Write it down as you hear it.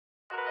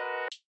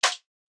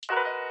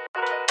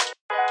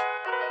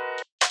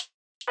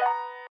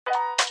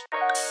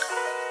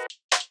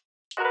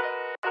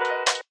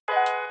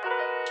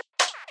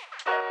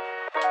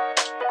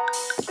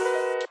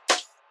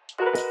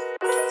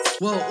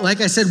Well, like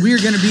I said, we are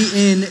going to be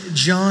in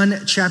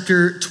John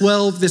chapter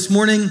 12 this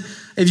morning.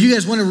 If you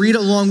guys want to read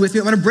along with me,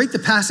 I'm going to break the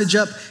passage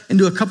up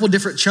into a couple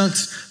different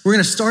chunks. We're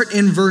going to start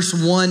in verse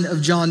 1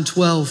 of John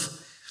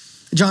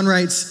 12. John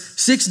writes,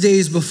 6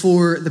 days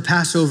before the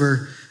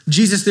Passover,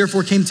 Jesus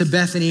therefore came to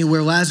Bethany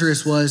where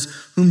Lazarus was,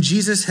 whom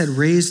Jesus had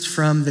raised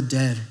from the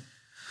dead.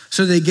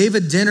 So they gave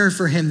a dinner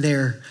for him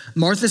there.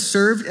 Martha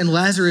served, and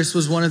Lazarus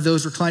was one of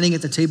those reclining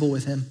at the table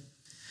with him.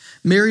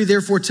 Mary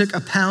therefore took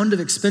a pound of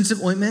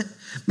expensive ointment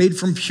made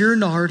from pure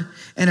nard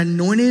and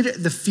anointed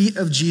the feet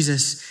of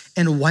Jesus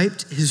and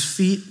wiped his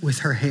feet with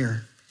her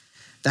hair.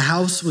 The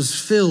house was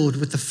filled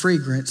with the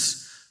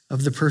fragrance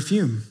of the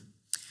perfume.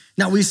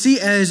 Now we see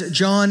as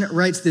John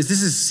writes this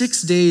is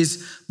 6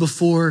 days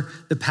before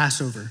the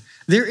Passover.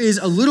 There is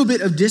a little bit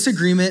of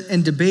disagreement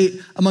and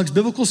debate amongst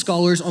biblical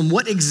scholars on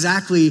what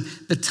exactly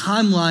the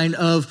timeline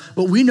of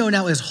what we know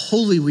now as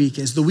Holy Week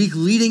is, the week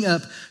leading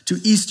up to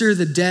Easter,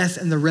 the death,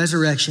 and the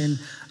resurrection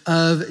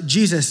of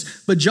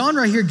Jesus. But John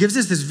right here gives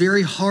us this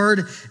very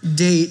hard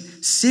date,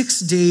 6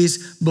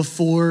 days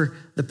before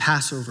the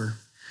Passover.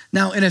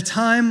 Now, in a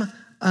time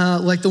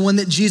like the one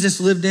that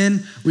Jesus lived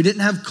in, we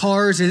didn't have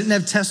cars, they didn't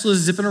have Teslas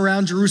zipping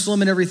around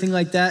Jerusalem and everything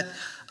like that.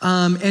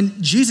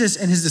 And Jesus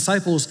and his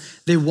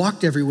disciples, they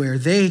walked everywhere.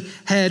 They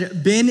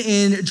had been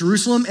in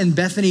Jerusalem and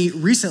Bethany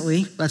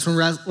recently. That's when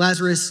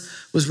Lazarus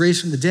was raised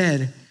from the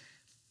dead.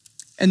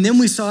 And then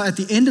we saw at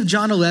the end of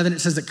John 11, it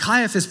says that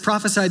Caiaphas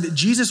prophesied that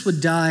Jesus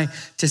would die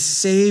to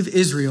save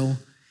Israel.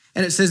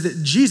 And it says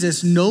that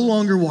Jesus no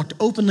longer walked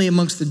openly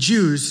amongst the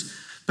Jews,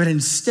 but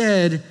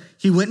instead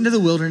he went into the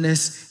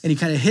wilderness and he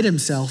kind of hid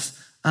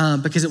himself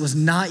because it was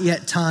not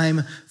yet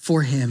time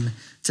for him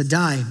to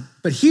die.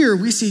 But here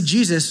we see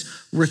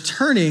Jesus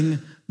returning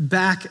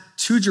back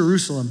to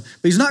Jerusalem,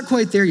 but he's not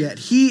quite there yet.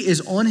 He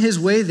is on his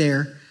way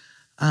there,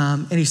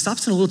 and he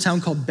stops in a little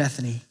town called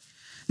Bethany.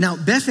 Now,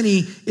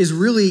 Bethany is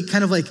really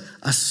kind of like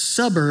a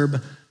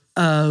suburb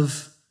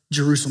of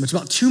Jerusalem. It's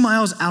about 2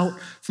 miles out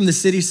from the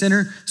city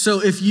center.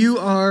 So if you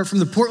are from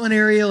the Portland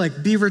area, like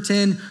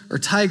Beaverton or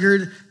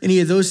Tigard, any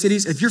of those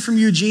cities, if you're from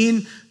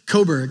Eugene,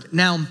 Coburg.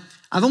 Now,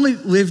 I've only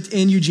lived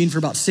in Eugene for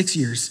about 6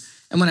 years.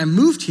 And when I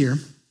moved here,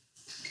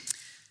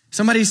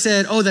 somebody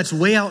said, oh, that's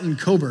way out in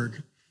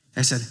Coburg.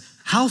 I said,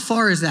 how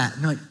far is that?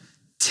 And they're like,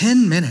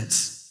 10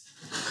 minutes.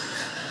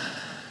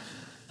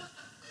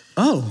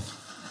 Oh,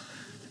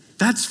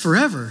 that's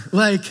forever.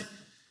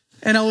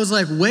 And I was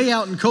like, way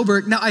out in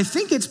Coburg. Now, I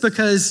think it's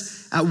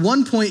because at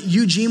one point,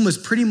 Eugene was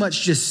pretty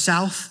much just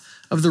south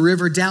of the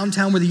river,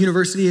 downtown where the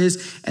university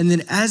is. And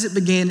then as it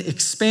began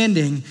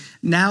expanding,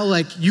 now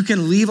you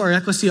can leave our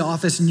Ecclesia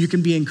office and you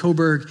can be in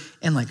Coburg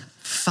in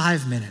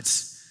 5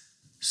 minutes.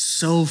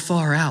 So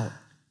far out.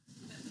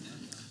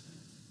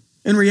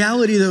 In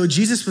reality, though,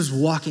 Jesus was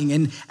walking,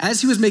 and as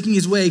he was making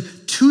his way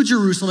to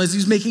Jerusalem, as he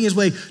was making his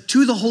way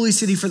to the holy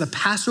city for the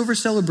Passover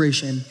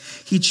celebration,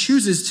 he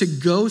chooses to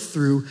go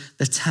through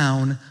the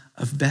town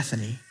of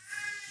Bethany.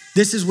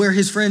 This is where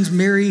his friends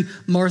Mary,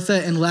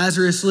 Martha, and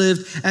Lazarus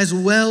lived, as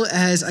well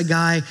as a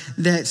guy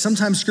that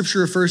sometimes scripture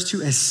refers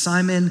to as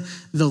Simon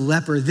the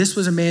leper. This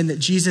was a man that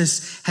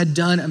Jesus had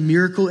done a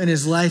miracle in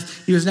his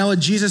life. He was now a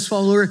Jesus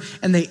follower,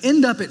 and they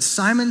end up at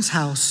Simon's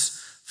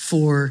house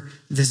for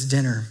this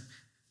dinner.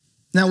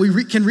 Now,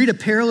 we can read a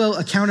parallel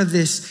account of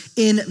this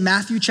in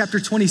Matthew chapter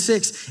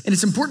 26, and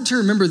it's important to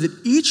remember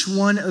that each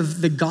one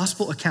of the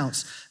gospel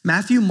accounts,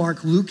 Matthew,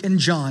 Mark, Luke, and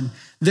John,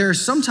 there are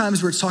some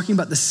times where it's talking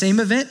about the same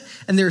event,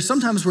 and there are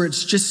some times where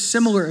it's just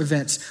similar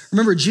events.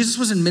 Remember, Jesus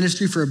was in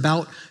ministry for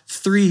about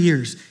 3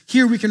 years.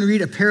 Here we can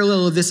read a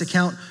parallel of this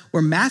account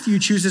where Matthew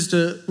chooses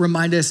to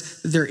remind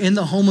us that they're in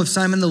the home of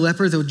Simon the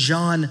leper, though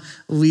John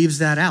leaves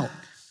that out.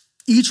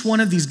 Each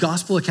one of these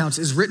gospel accounts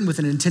is written with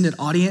an intended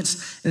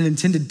audience and an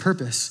intended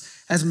purpose.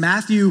 As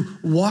Matthew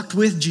walked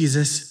with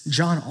Jesus,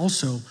 John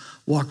also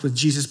walked with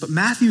Jesus, but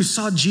Matthew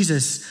saw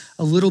Jesus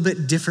a little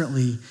bit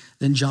differently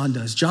than John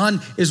does.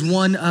 John is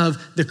one of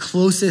the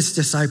closest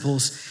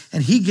disciples,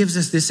 and he gives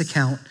us this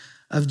account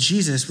of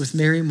Jesus with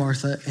Mary,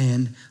 Martha,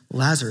 and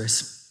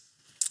Lazarus.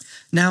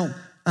 Now,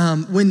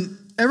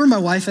 whenever my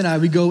wife and I,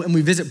 we go and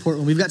we visit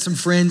Portland, we've got some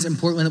friends in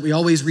Portland that we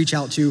always reach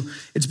out to.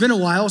 It's been a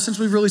while since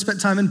we've really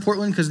spent time in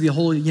Portland because of the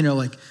whole,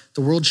 the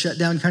world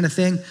shutdown kind of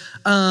thing.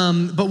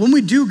 But when we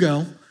do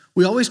go,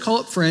 we always call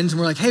up friends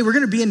and we're like, hey, we're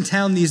gonna be in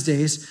town these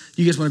days.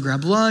 You guys wanna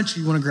grab lunch?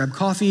 You wanna grab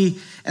coffee?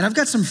 And I've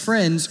got some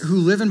friends who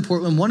live in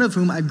Portland, one of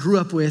whom I grew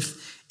up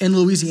with in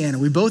Louisiana.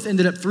 We both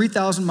ended up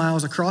 3,000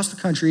 miles across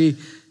the country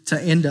to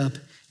end up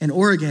in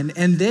Oregon.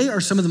 And they are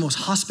some of the most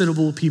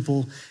hospitable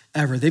people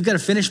ever. They've got a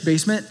finished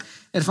basement.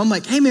 And if I'm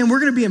like, hey man,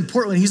 we're gonna be in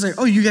Portland, he's like,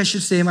 oh, you guys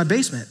should stay in my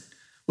basement,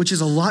 which is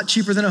a lot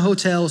cheaper than a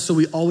hotel. So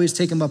we always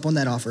take them up on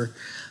that offer.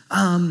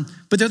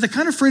 But they're the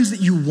kind of friends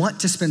that you want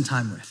to spend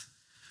time with.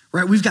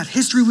 Right? We've got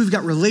history, we've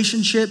got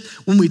relationship.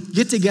 When we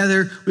get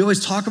together, we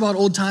always talk about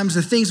old times,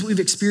 the things that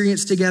we've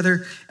experienced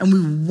together, and we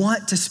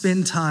want to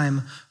spend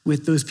time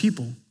with those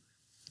people.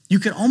 You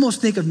can almost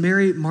think of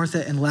Mary,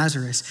 Martha, and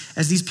Lazarus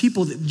as these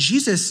people that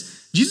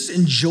Jesus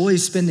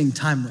enjoys spending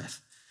time with.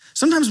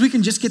 Sometimes we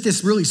can just get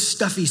this really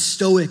stuffy,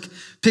 stoic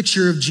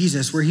picture of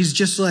Jesus where he's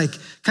just like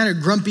kind of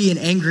grumpy and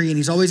angry and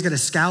he's always got a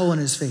scowl on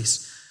his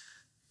face.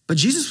 But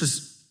Jesus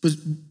was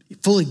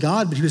fully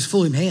God, but he was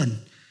fully man.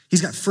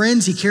 He's got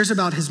friends. He cares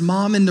about his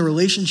mom and the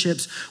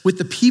relationships with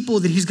the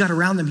people that he's got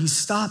around them. He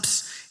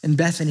stops in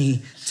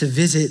Bethany to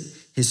visit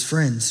his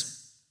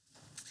friends.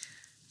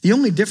 The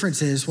only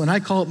difference is when I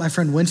call up my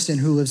friend Winston,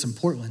 who lives in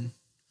Portland,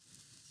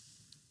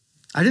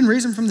 I didn't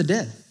raise him from the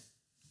dead.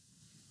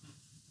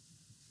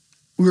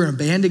 We were in a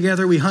band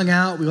together. We hung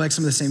out. We like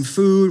some of the same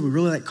food. We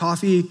really like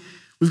coffee.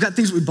 We've got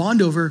things we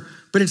bond over,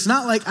 but it's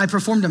not like I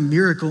performed a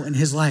miracle in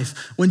his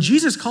life. When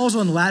Jesus calls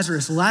on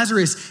Lazarus,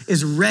 Lazarus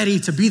is ready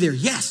to be there.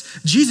 Yes,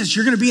 Jesus,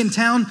 you're going to be in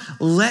town.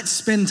 Let's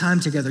spend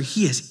time together.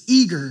 He is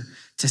eager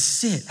to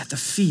sit at the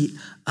feet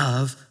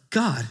of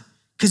God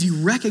because he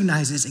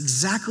recognizes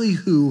exactly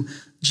who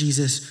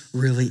Jesus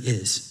really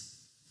is.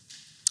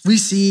 We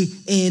see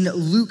in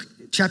Luke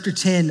chapter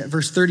 10,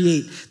 verse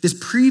 38, this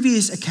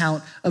previous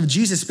account of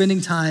Jesus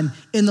spending time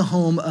in the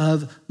home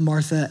of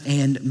Martha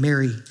and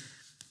Mary.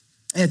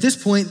 And at this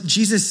point,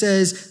 Jesus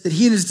says that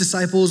he and his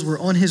disciples were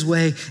on his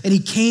way, and he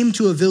came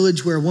to a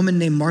village where a woman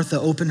named Martha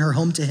opened her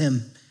home to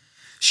him.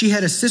 She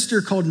had a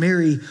sister called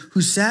Mary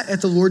who sat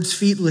at the Lord's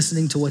feet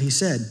listening to what he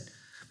said.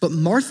 But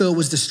Martha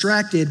was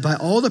distracted by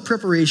all the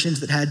preparations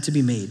that had to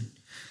be made.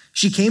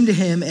 She came to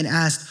him and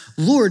asked,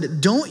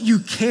 "Lord, don't you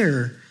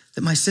care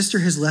that my sister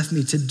has left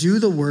me to do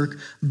the work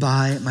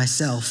by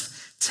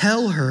myself?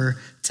 Tell her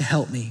to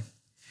help me."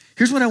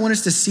 Here's what I want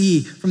us to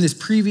see from this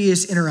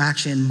previous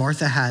interaction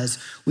Martha has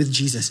with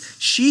Jesus.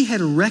 She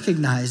had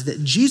recognized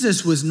that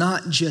Jesus was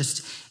not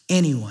just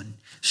anyone.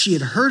 She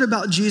had heard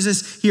about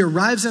Jesus. He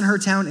arrives in her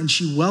town and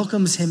she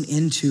welcomes him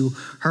into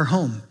her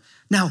home.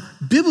 Now,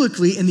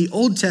 biblically in the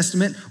Old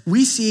Testament,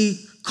 we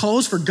see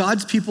calls for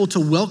God's people to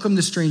welcome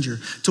the stranger,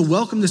 to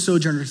welcome the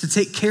sojourner, to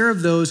take care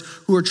of those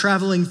who are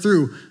traveling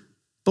through.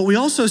 But we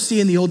also see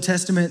in the Old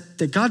Testament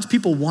that God's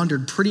people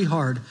wandered pretty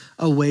hard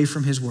away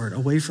from his word,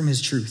 away from his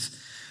truth.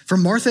 For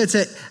Martha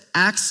to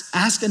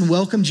ask and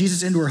welcome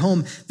Jesus into her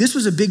home, this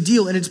was a big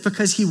deal, and it's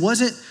because he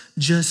wasn't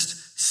just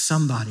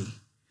somebody.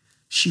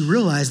 She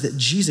realized that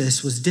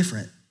Jesus was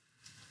different.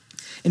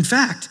 In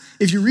fact,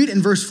 if you read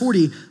in verse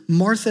 40,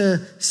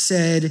 Martha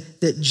said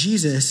that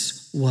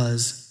Jesus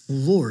was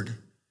Lord.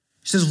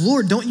 She says,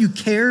 "Lord, don't you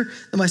care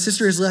that my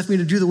sister has left me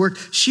to do the work?"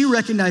 She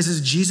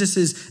recognizes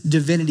Jesus'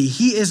 divinity.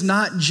 He is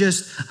not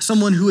just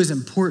someone who is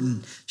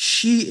important.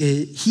 He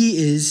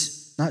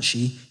is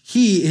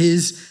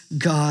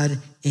God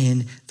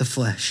in the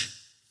flesh.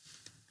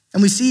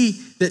 And we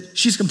see that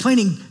she's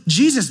complaining,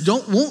 "Jesus,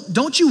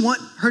 don't you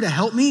want her to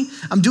help me?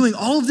 I'm doing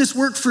all of this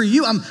work for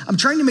you. I'm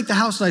trying to make the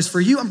house nice for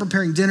you. I'm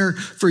preparing dinner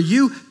for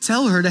you.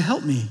 Tell her to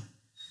help me."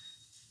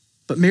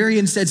 But Mary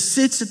instead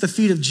sits at the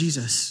feet of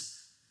Jesus.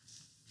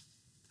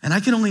 And I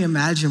can only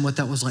imagine what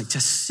that was like to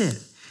sit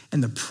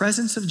in the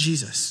presence of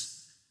Jesus.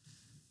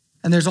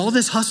 And there's all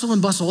this hustle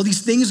and bustle, all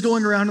these things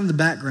going around in the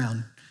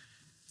background.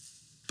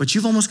 But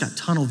you've almost got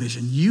tunnel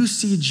vision. You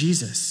see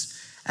Jesus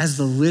as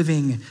the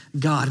living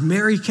God.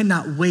 Mary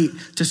cannot wait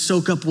to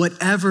soak up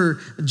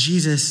whatever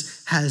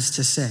Jesus has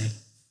to say.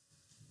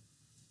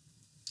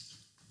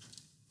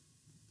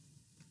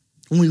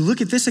 When we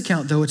look at this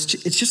account, though, it's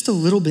just a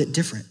little bit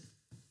different.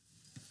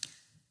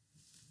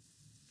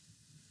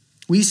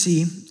 We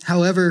see,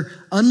 however,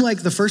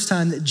 unlike the first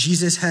time that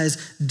Jesus has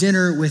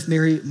dinner with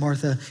Mary,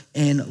 Martha,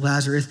 and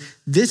Lazarus,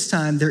 this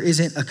time there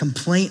isn't a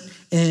complaint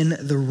in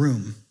the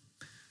room.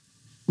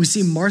 We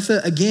see Martha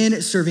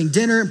again serving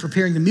dinner and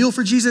preparing the meal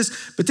for Jesus,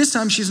 but this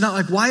time she's not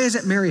like, "Why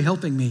isn't Mary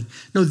helping me?"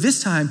 No, this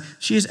time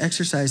she is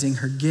exercising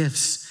her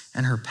gifts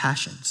and her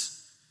passions.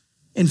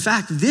 In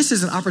fact, this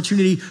is an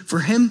opportunity for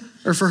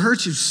her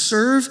to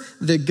serve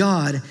the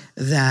God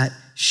that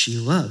she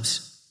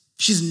loves.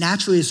 She's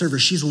naturally a server.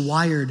 She's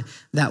wired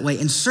that way.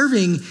 And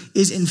serving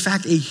is, in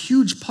fact, a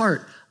huge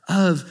part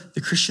of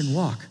the Christian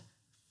walk.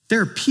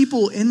 There are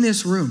people in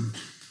this room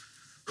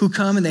who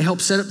come and they help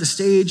set up the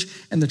stage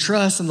and the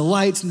truss and the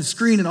lights and the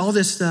screen and all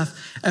this stuff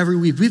every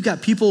week. We've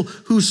got people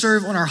who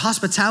serve on our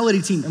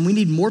hospitality team, and we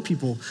need more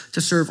people to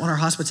serve on our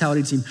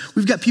hospitality team.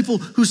 We've got people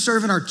who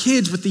serve in our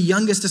kids with the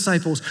youngest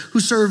disciples, who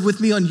serve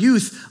with me on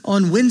youth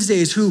on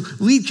Wednesdays, who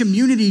lead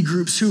community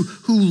groups, who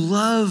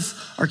love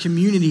our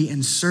community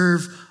and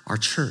serve our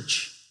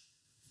church.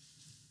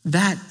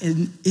 That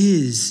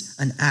is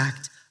an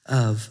act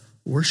of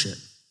worship.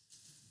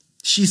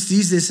 She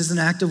sees this as an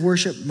act of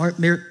worship,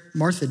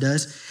 Martha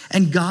does,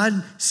 and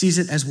God sees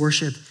it as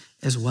worship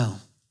as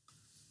well.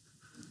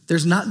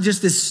 There's not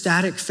just this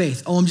static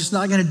faith, I'm just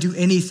not gonna do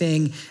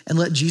anything and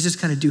let Jesus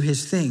kind of do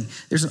his thing.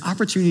 There's an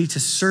opportunity to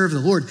serve the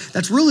Lord.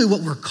 That's really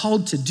what we're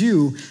called to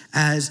do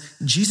as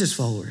Jesus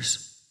followers.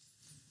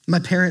 My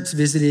parents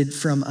visited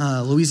from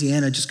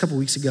Louisiana just a couple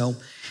weeks ago,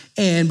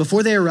 and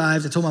before they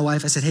arrived, I told my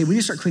wife, I said, "Hey, we need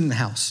to start cleaning the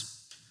house.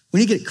 We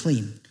need to get it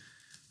clean.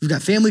 We've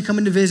got family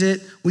coming to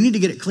visit. We need to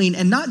get it clean."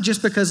 And not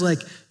just because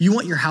you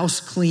want your house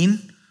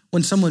clean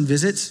when someone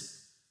visits,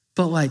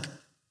 but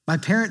my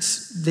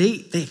parents,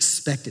 they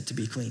expect it to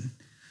be clean.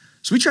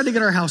 So we tried to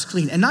get our house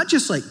clean, and not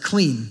just like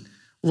clean,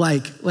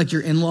 like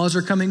your in-laws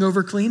are coming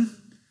over clean.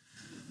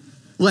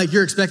 Like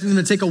you're expecting them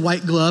to take a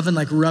white glove and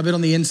like rub it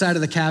on the inside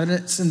of the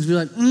cabinets and be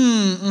like,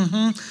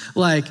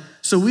 Like,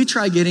 so we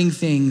try getting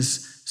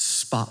things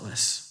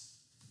spotless.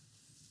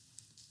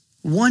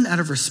 One, out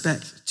of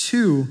respect.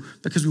 Two,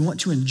 because we want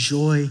to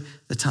enjoy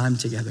the time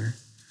together.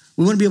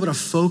 We want to be able to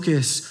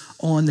focus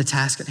on the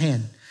task at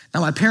hand.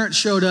 Now, my parents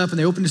showed up and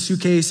they opened a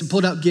suitcase and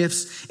pulled out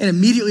gifts, and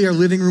immediately our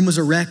living room was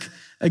a wreck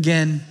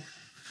again.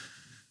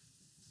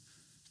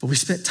 But we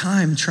spent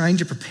time trying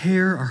to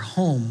prepare our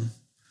home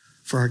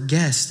for our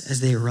guests as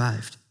they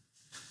arrived.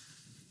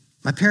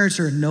 My parents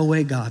are in no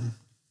way God,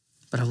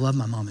 but I love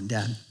my mom and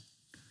dad.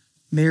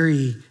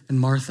 Mary and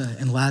Martha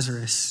and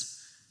Lazarus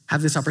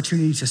have this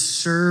opportunity to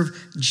serve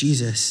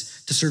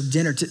Jesus, to serve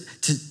dinner,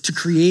 to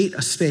create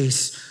a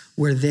space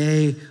where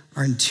they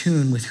are in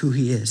tune with who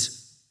he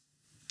is.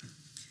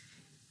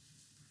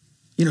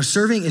 You know,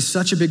 serving is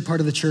such a big part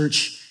of the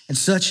church and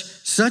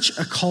such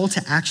a call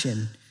to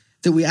action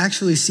that we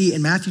actually see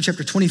in Matthew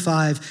chapter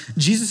 25.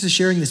 Jesus is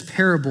sharing this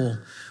parable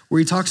where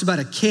he talks about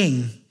a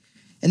king.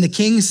 And the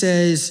king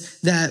says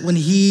that when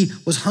he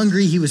was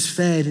hungry, he was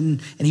fed,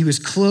 and he was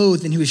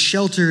clothed, and he was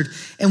sheltered.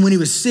 And when he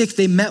was sick,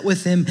 they met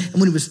with him. And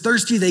when he was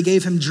thirsty, they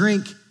gave him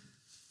drink.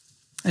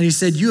 And he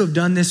said, "You have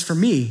done this for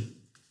me."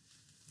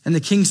 And the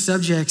king's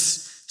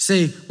subjects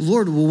say,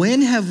 "Lord,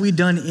 when have we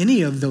done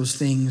any of those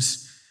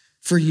things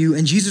for you?"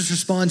 And Jesus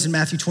responds in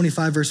Matthew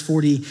 25, verse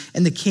 40,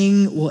 "And the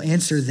king will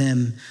answer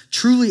them,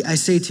 'Truly I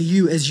say to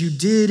you, as you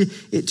did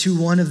it to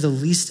one of the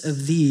least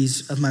of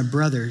these, of my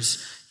brothers,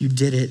 you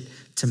did it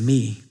to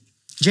me.'"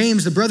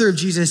 James, the brother of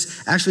Jesus,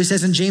 actually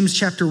says in James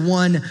chapter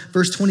 1,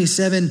 verse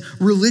 27,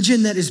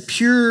 "Religion that is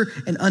pure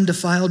and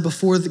undefiled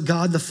before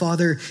God the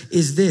Father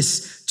is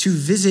this, to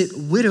visit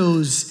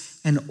widows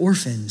and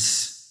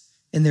orphans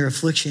in their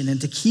affliction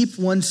and to keep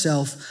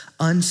oneself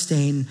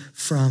unstained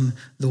from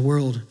the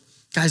world."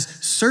 Guys,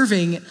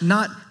 serving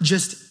not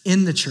just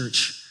in the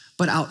church,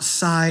 but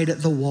outside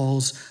the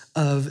walls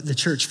of the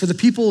church. For the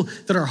people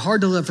that are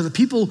hard to love, for the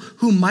people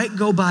who might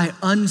go by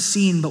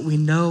unseen, but we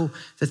know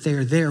that they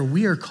are there,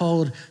 we are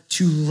called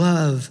to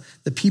love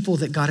the people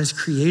that God has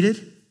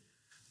created,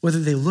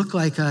 whether they look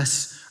like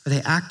us or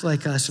they act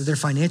like us or their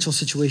financial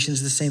situation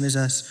is the same as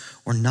us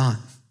or not.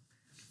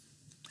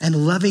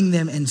 And loving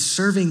them and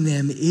serving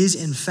them is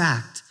in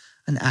fact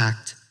an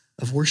act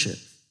of worship.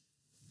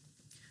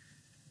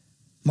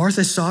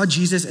 Martha saw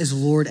Jesus as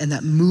Lord, and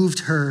that moved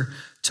her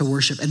to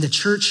worship. And the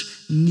church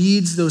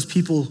needs those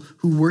people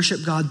who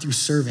worship God through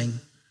serving.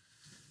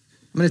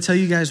 I'm gonna tell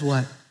you guys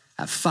what,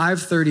 at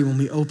 5:30 when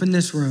we open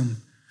this room,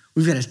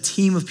 we've got a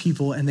team of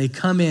people and they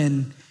come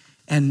in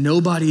and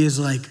nobody is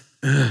like,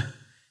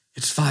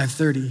 it's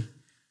 5:30.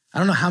 I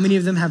don't know how many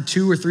of them have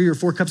 2 or 3 or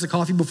 4 cups of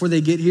coffee before they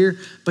get here,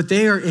 but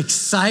they are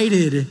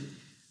excited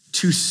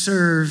to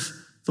serve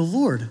the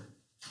Lord.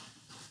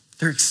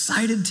 They're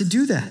excited to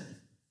do that.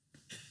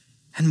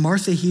 And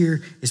Martha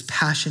here is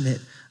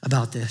passionate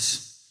about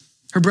this.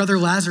 Her brother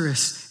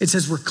Lazarus, it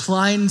says,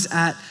 reclines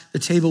at the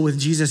table with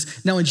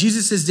Jesus. Now in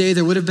Jesus' day,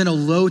 there would have been a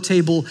low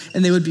table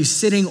and they would be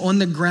sitting on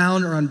the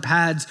ground or on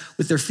pads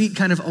with their feet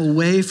kind of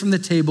away from the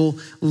table,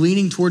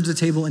 leaning towards the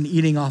table and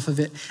eating off of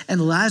it.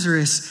 And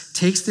Lazarus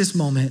takes this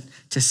moment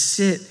to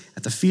sit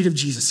at the feet of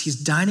Jesus. He's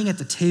dining at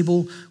the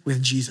table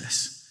with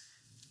Jesus,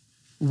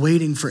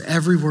 waiting for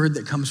every word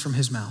that comes from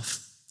his mouth.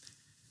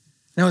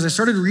 Now, as I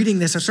started reading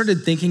this, I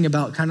started thinking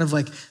about kind of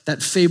like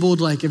that fabled,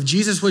 like if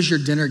Jesus was your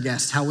dinner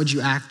guest, how would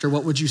you act or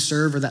what would you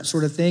serve or that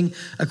sort of thing?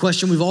 A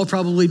question we've all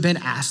probably been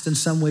asked in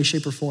some way,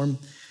 shape, or form.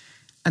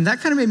 And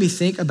that kind of made me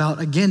think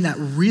about, again, that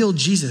real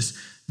Jesus.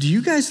 Do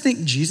you guys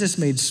think Jesus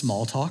made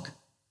small talk?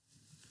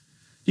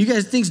 Do you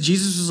guys think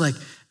Jesus was like,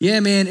 yeah,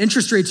 man,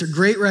 interest rates are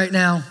great right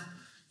now.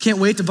 Can't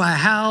wait to buy a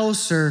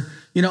house, or,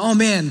 oh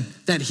man,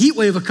 that heat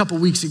wave a couple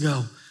weeks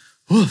ago.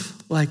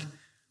 Oof, like,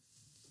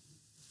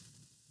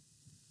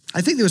 I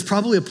think there was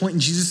probably a point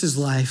in Jesus'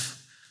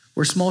 life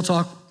where small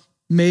talk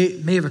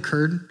may have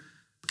occurred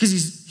because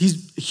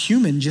he's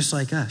human just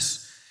like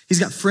us. He's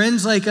got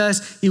friends like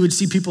us. He would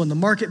see people in the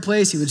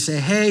marketplace. He would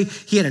say, hey,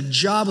 he had a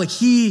job. Like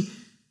he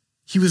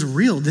was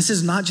real. This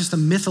is not just a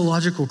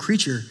mythological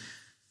creature,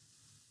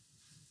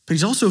 but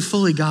he's also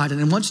fully God.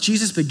 And then once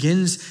Jesus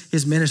begins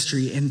his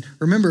ministry, and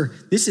remember,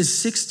 this is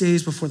 6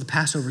 days before the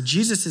Passover.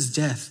 Jesus'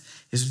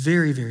 death is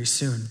very, very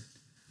soon.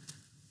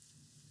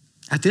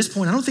 At this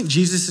point, I don't think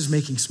Jesus is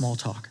making small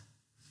talk.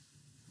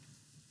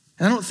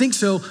 And I don't think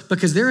so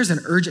because there is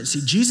an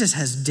urgency. Jesus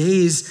has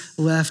days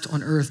left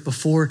on earth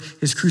before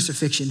his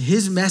crucifixion.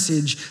 His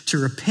message to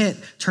repent,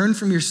 turn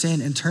from your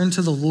sin, and turn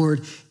to the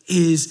Lord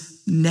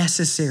is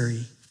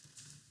necessary.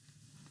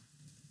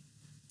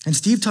 And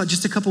Steve taught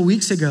just a couple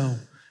weeks ago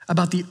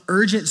about the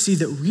urgency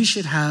that we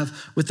should have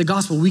with the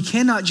gospel. We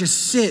cannot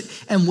just sit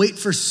and wait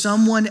for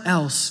someone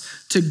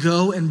else to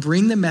go and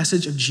bring the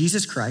message of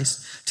Jesus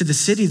Christ to the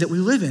city that we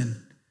live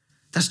in.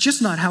 That's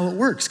just not how it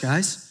works,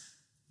 guys.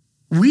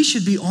 We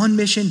should be on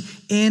mission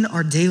in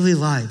our daily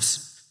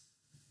lives.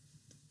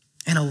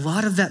 And a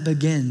lot of that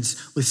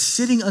begins with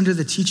sitting under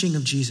the teaching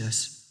of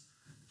Jesus,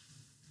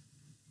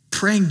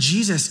 praying,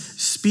 Jesus,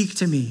 speak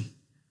to me.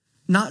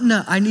 Not in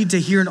a, I need to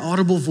hear an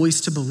audible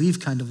voice to believe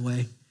kind of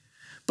way,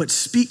 but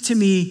speak to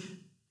me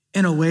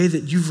in a way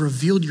that you've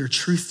revealed your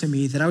truth to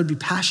me, that I would be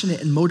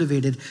passionate and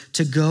motivated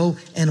to go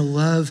and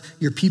love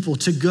your people,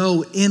 to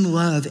go in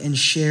love and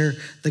share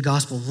the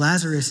gospel.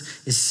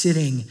 Lazarus is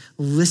sitting,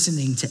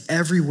 listening to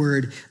every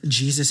word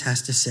Jesus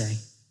has to say.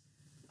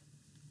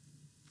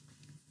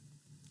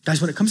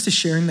 Guys, when it comes to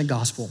sharing the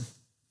gospel,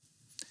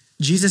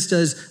 Jesus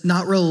does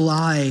not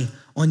rely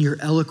on your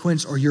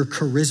eloquence or your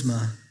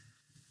charisma.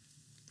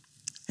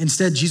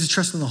 Instead, Jesus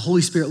trusts in the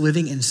Holy Spirit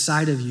living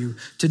inside of you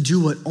to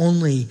do what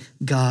only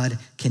God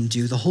can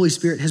do. The Holy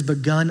Spirit has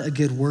begun a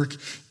good work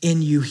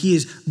in you. He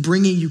is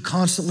bringing you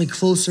constantly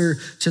closer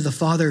to the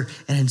Father,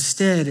 and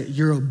instead,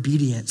 your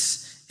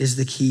obedience is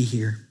the key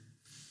here.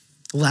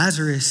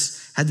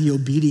 Lazarus had the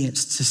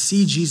obedience to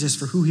see Jesus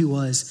for who he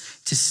was,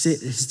 to sit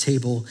at his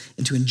table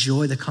and to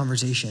enjoy the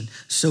conversation,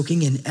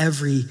 soaking in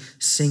every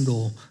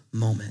single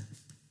moment.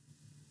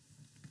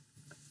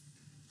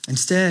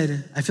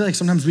 Instead, I feel like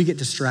sometimes we get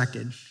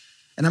distracted,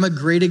 and I'm a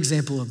great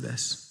example of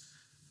this.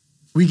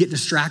 We get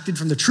distracted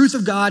from the truth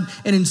of God,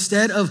 and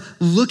instead of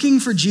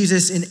looking for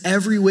Jesus in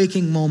every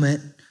waking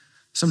moment,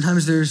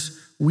 sometimes there's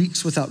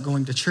weeks without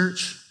going to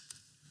church,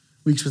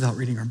 weeks without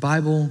reading our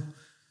Bible,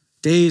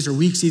 days or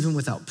weeks even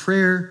without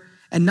prayer.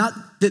 And not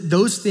that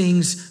those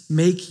things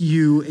make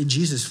you a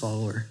Jesus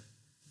follower,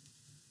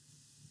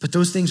 but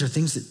those things are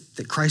things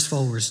that Christ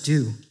followers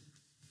do.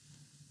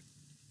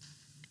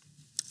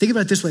 Think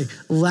about it this way.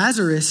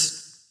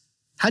 Lazarus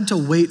had to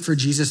wait for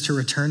Jesus to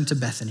return to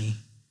Bethany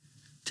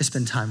to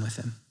spend time with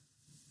him.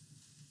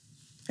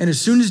 And as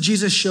soon as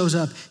Jesus shows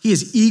up, he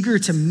is eager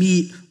to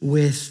meet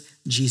with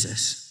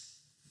Jesus.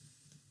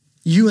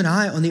 You and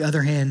I, on the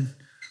other hand,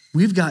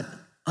 we've got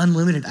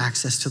unlimited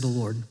access to the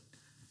Lord.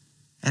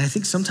 And I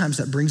think sometimes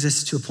that brings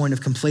us to a point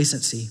of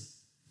complacency.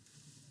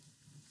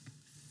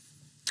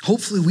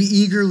 Hopefully we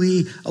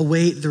eagerly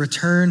await the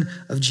return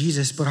of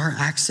Jesus, but our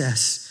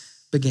access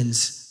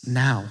begins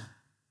now.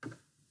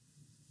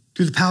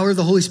 Through the power of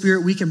the Holy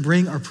Spirit, we can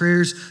bring our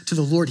prayers to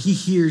the Lord. He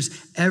hears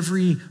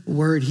every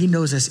word. He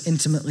knows us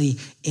intimately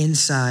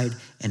inside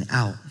and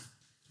out.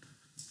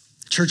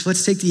 Church,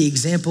 let's take the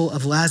example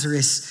of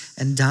Lazarus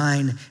and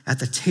dine at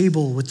the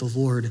table with the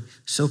Lord,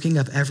 soaking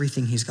up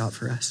everything he's got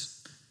for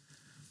us.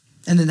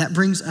 And then that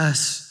brings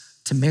us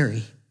to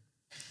Mary.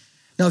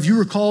 Now, if you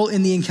recall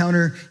in the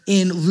encounter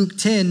in Luke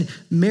 10,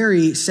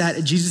 Mary sat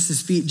at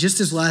Jesus' feet just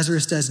as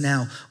Lazarus does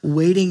now,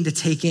 waiting to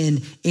take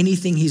in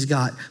anything he's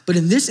got. But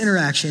in this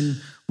interaction,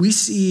 we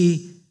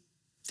see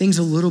things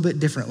a little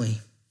bit differently.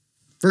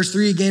 Verse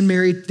 3 again,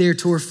 Mary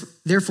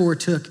therefore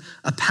took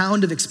a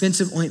pound of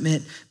expensive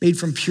ointment made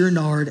from pure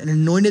nard and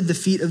anointed the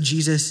feet of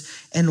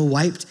Jesus and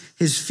wiped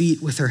his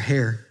feet with her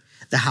hair.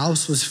 The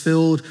house was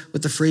filled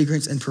with the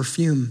fragrance and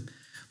perfume.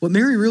 What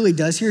Mary really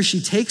does here is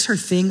she takes her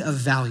thing of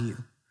value,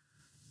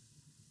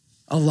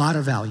 a lot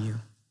of value,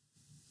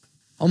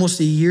 almost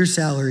a year's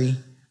salary,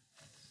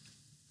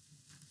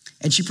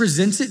 and she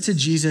presents it to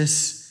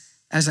Jesus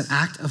as an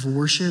act of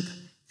worship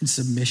and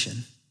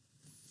submission.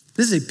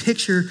 This is a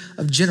picture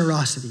of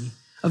generosity,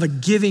 of a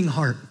giving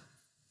heart.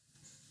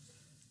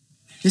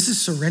 This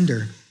is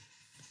surrender.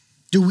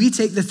 Do we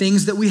take the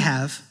things that we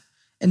have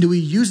and do we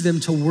use them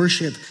to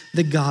worship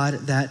the God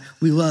that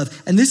we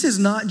love? And this is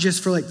not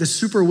just for like the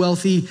super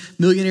wealthy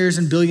millionaires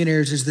and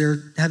billionaires as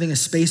they're having a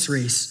space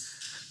race.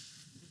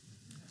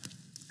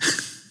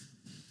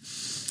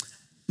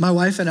 My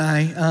wife and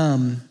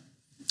I,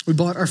 we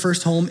bought our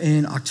first home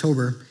in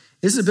October.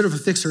 This is a bit of a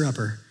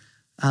fixer-upper.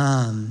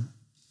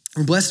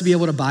 We're blessed to be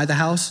able to buy the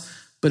house,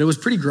 but it was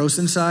pretty gross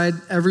inside.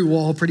 Every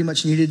wall pretty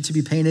much needed to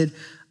be painted.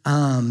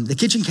 The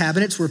kitchen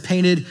cabinets were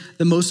painted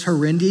the most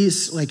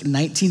horrendous, like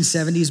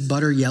 1970s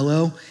butter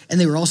yellow, and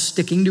they were all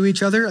sticking to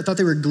each other. I thought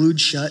they were glued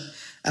shut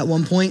at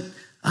one point.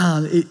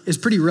 It's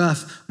pretty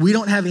rough. We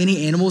don't have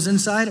any animals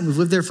inside, and we've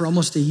lived there for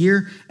almost a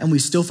year, and we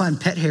still find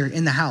pet hair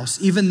in the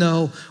house, even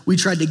though we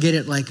tried to get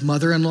it like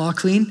mother-in-law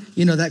clean.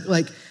 You know, that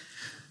like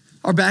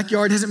our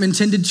backyard hasn't been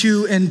tended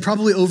to in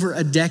probably over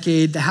a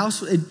decade. The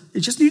house, it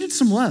just needed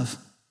some love.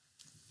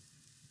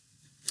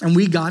 And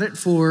we got it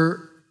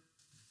for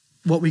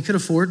what we could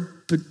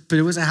afford, but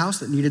it was a house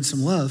that needed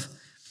some love.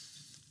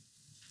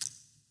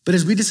 But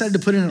as we decided to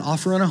put in an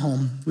offer on a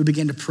home, we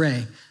began to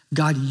pray,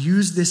 God,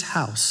 use this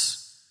house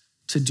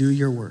to do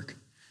your work.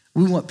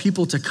 We want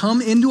people to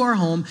come into our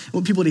home. We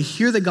want people to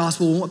hear the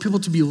gospel. We want people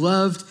to be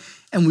loved,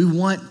 and we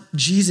want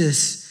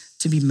Jesus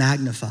to be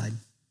magnified.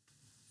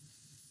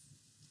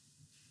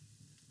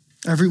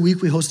 Every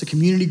week we host a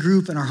community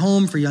group in our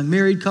home for young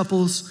married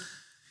couples.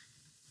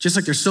 Just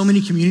like there's so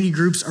many community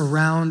groups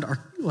around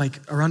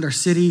our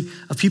city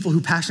of people who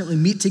passionately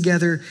meet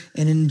together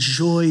and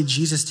enjoy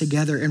Jesus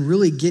together and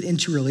really get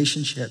into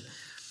relationship.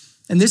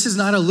 And this is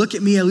not a look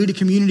at me, I lead a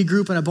community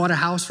group and I bought a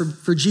house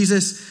for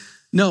Jesus.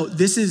 No,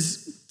 this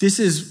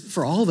is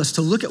for all of us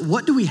to look at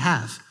what do we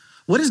have?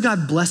 What has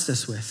God blessed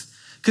us with?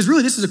 Because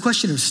really this is a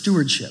question of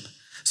stewardship.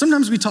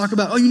 Sometimes we talk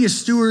about, you need to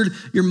steward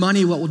your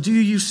money well. Well, do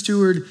you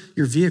steward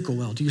your vehicle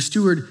well? Do you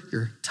steward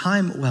your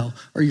time well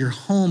or your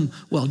home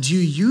well? Do you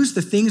use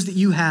the things that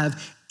you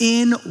have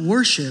in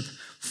worship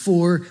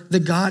for the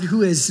God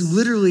who has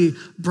literally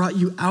brought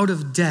you out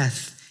of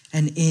death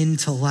and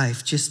into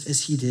life, just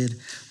as he did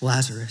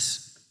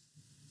Lazarus?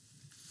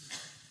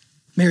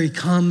 Mary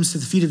comes to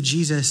the feet of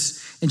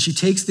Jesus and she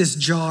takes this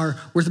jar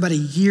worth about a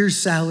year's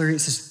salary. It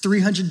says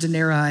 300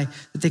 denarii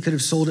that they could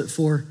have sold it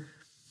for.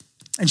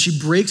 And she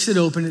breaks it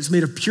open. It's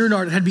made of pure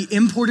nard. It had to be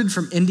imported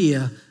from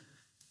India.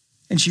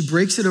 And she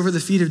breaks it over the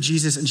feet of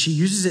Jesus and she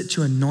uses it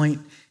to anoint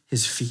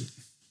his feet.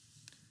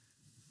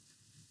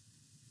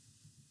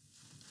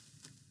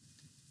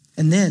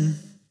 And then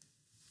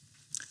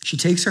she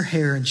takes her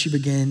hair and she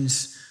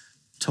begins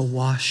to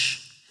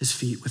wash his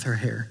feet with her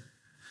hair.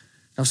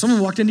 Now, if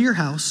someone walked into your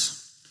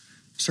house,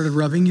 started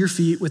rubbing your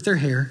feet with their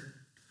hair,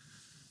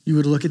 you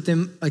would look at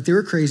them like they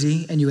were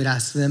crazy and you would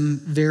ask them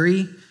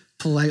very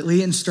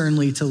politely and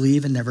sternly to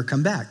leave and never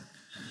come back.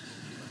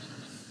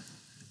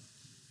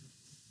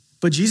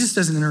 But Jesus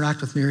doesn't interact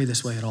with Mary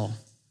this way at all,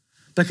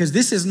 because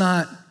this is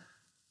not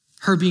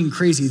her being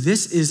crazy.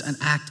 This is an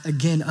act,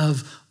 again,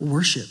 of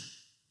worship.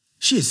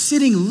 She is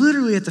sitting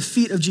literally at the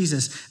feet of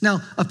Jesus. Now,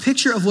 a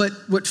picture of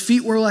what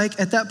feet were like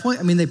at that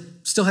point, they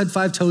still had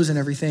 5 toes and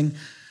everything,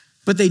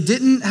 but they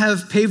didn't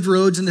have paved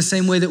roads in the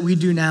same way that we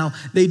do now.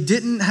 They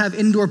didn't have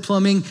indoor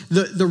plumbing.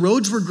 The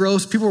roads were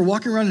gross. People were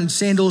walking around in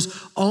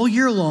sandals all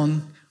year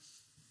long.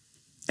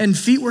 And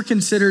feet were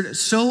considered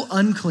so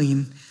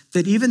unclean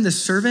that even the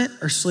servant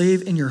or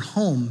slave in your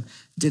home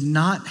did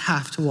not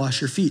have to wash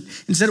your feet.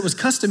 Instead, it was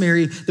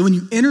customary that when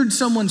you entered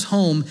someone's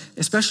home,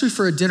 especially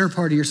for a dinner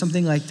party or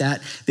something like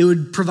that, they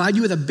would provide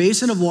you with a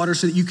basin of water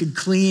so that you could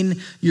clean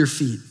your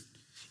feet.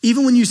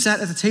 Even when you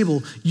sat at the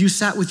table, you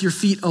sat with your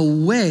feet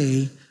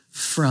away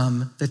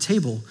from the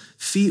table.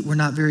 Feet were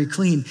not very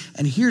clean.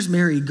 And here's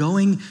Mary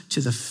going to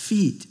the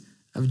feet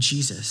of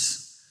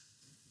Jesus,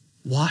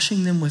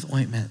 washing them with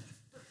ointment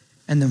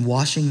and then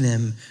washing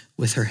them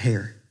with her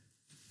hair.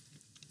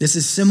 This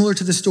is similar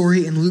to the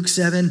story in Luke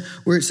 7,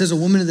 where it says a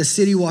woman of the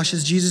city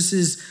washes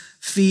Jesus's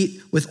feet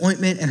with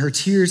ointment and her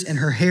tears and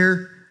her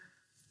hair.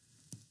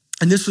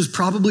 And this was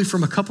probably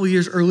from a couple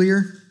years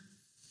earlier.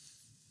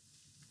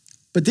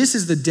 But this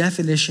is the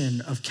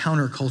definition of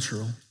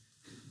countercultural.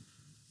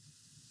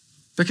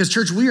 Because,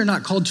 church, we are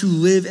not called to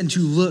live and to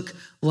look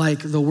like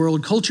the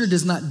world. Culture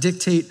does not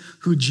dictate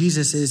who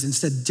Jesus is.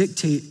 Instead,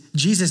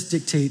 Jesus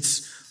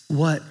dictates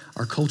what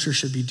our culture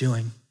should be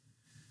doing.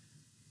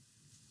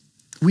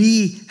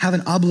 We have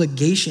an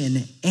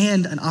obligation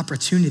and an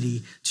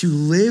opportunity to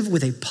live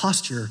with a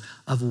posture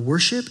of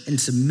worship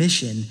and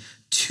submission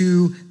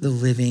to the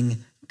living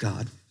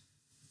God.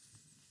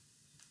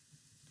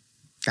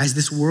 Guys,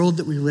 this world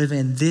that we live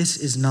in, this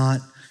is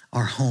not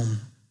our home.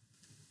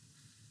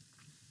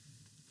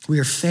 We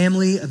are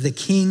family of the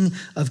King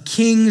of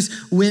Kings.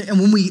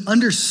 And when we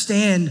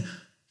understand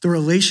the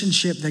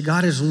relationship that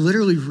God is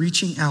literally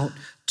reaching out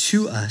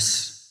to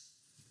us,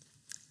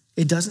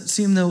 it doesn't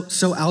seem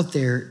so out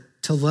there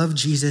to love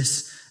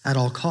Jesus at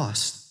all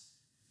costs.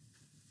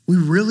 We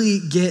really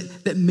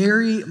get that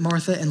Mary,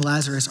 Martha, and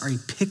Lazarus are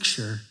a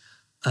picture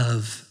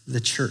of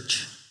the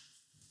church.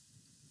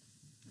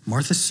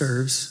 Martha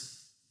serves,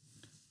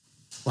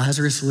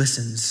 Lazarus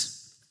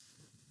listens,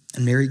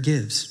 and Mary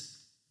gives.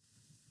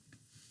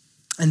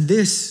 And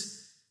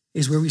this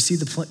is where we see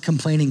the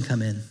complaining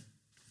come in.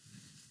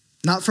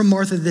 Not from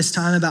Martha this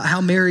time about how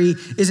Mary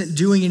isn't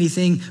doing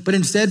anything, but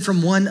instead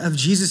from one of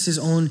Jesus'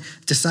 own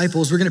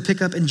disciples. We're going to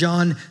pick up in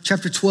John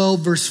chapter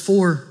 12, verse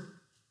 4.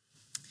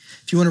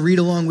 If you want to read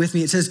along with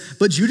me, it says,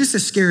 "But Judas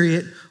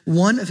Iscariot,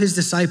 one of his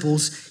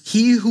disciples,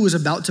 he who was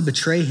about to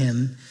betray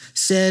him,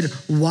 said,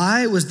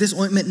 'Why was this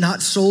ointment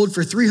not sold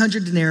for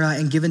 300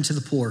 denarii and given to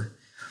the poor?'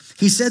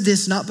 He said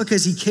this not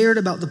because he cared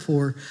about the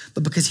poor,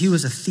 but because he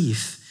was a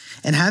thief.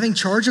 And having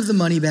charge of the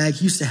money bag,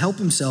 he used to help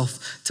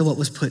himself to what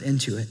was put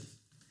into it.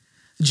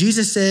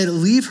 Jesus said,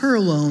 'Leave her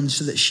alone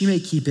so that she may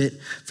keep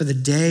it for the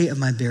day of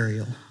my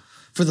burial.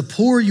 For the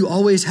poor you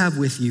always have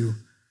with you,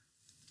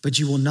 but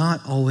you will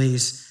not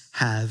always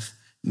have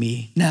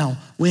me.'"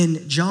 Now,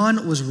 when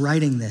John was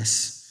writing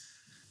this,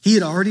 he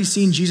had already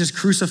seen Jesus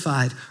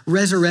crucified,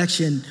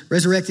 resurrected,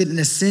 and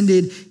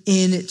ascended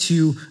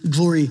into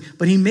glory.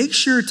 But he makes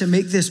sure to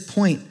make this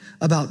point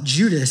about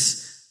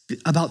Judas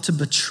about to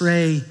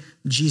betray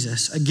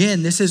Jesus.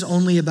 Again, this is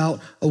only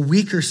about a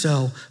week or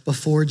so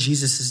before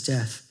Jesus'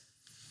 death.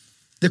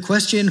 The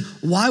question,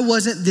 why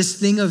wasn't this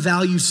thing of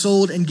value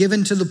sold and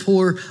given to the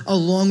poor,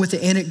 along with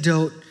the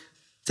anecdote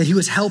that he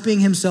was helping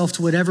himself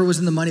to whatever was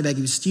in the money bag?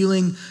 He was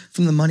stealing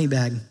from the money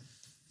bag. You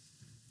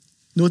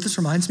know what this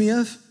reminds me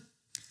of?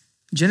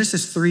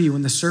 Genesis 3,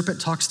 when the serpent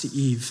talks to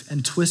Eve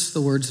and twists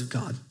the words of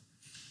God.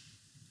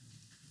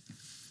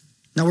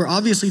 Now, we're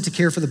obviously to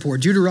care for the poor.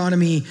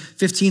 Deuteronomy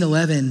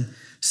 15:11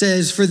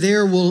 says, "For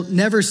there will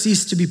never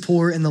cease to be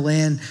poor in the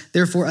land.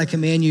 Therefore I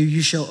command you,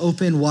 you shall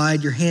open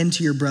wide your hand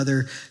to your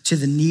brother, to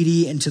the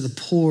needy and to the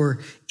poor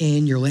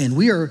in your land."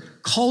 We are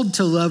called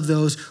to love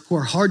those who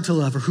are hard to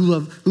love or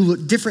who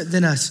look different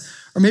than us,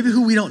 or maybe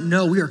who we don't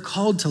know. We are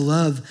called to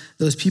love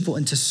those people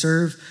and to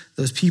serve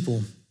those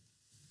people.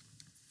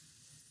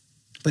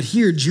 But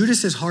here,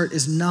 Judas's heart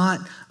is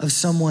not of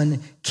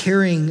someone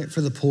caring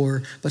for the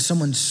poor, but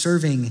someone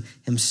serving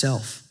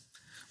himself.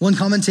 One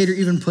commentator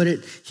even put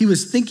it, he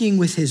was thinking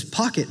with his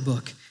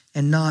pocketbook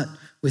and not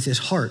with his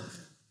heart.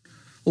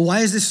 Well,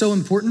 why is this so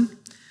important?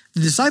 The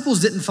disciples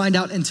didn't find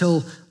out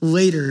until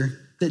later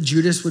that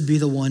Judas would be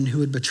the one who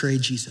would betray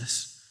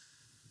Jesus.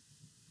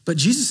 But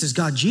Jesus is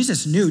God.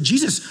 Jesus knew.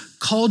 Jesus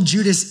called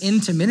Judas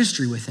into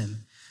ministry with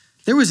him.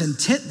 There was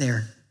intent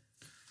there.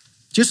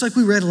 Just like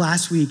we read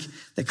last week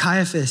that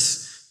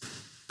Caiaphas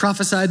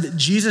prophesied that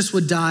Jesus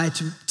would die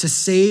to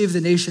save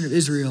the nation of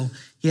Israel,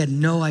 he had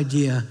no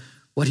idea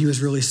what he was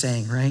really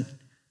saying, right?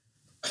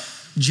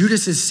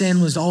 Judas's sin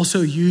was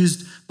also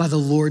used by the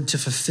Lord to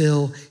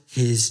fulfill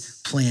his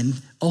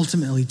plan,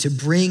 ultimately to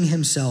bring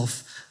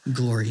himself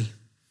glory.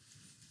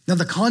 Now,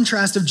 the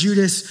contrast of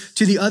Judas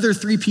to the other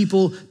three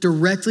people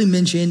directly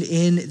mentioned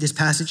in this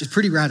passage is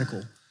pretty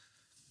radical,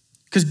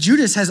 because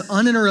Judas has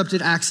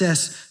uninterrupted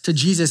access to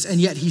Jesus, and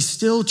yet he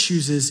still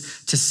chooses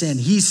to sin.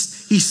 He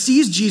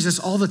sees Jesus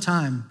all the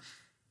time,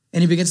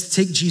 and he begins to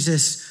take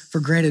Jesus for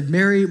granted.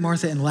 Mary,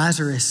 Martha, and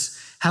Lazarus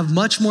have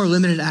much more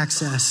limited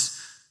access,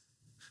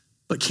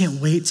 but can't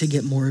wait to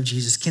get more of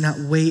Jesus, cannot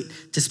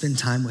wait to spend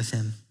time with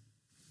him.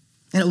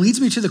 And it leads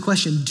me to the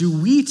question, do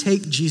we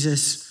take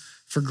Jesus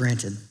for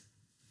granted?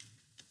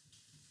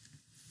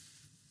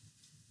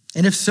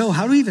 And if so,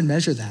 how do we even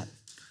measure that?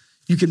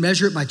 You can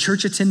measure it by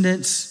church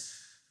attendance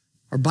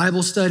or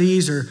Bible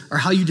studies or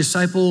how you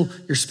disciple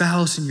your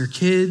spouse and your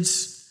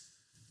kids,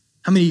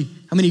 how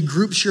many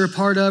groups you're a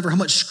part of, or how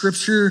much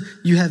scripture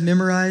you have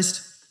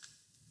memorized.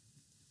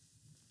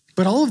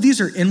 But all of these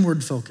are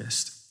inward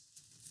focused.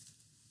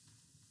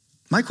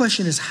 My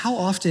question is, how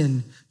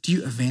often do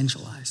you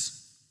evangelize?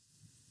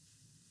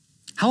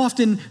 How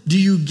often do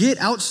you get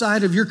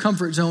outside of your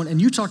comfort zone and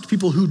you talk to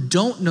people who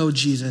don't know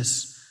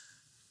Jesus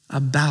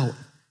about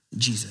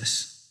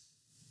Jesus?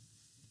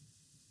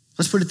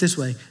 Let's put it this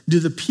way. Do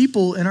the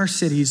people in our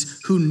cities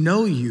who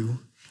know you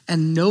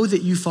and know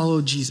that you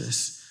follow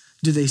Jesus,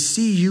 do they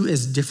see you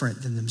as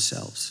different than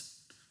themselves?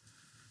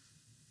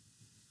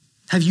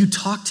 Have you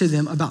talked to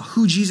them about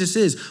who Jesus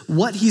is,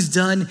 what he's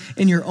done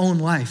in your own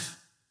life?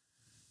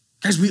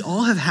 Guys, we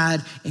all have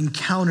had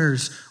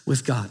encounters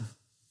with God.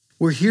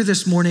 We're here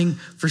this morning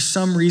for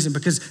some reason,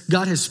 because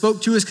God has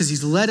spoke to us, because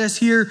he's led us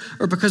here,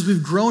 or because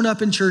we've grown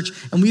up in church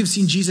and we've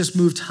seen Jesus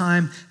move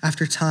time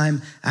after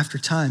time after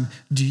time.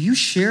 Do you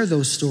share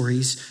those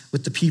stories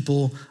with the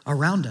people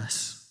around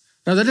us?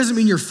 Now, that doesn't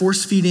mean you're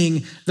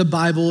force-feeding the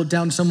Bible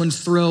down someone's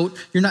throat.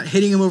 You're not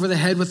hitting them over the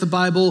head with the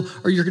Bible,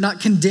 or you're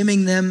not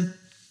condemning them.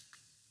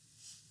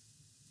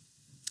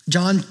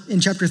 John,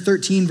 in chapter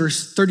 13,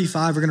 verse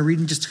 35, we're going to read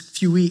in just a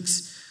few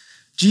weeks.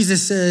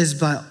 Jesus says,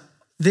 "By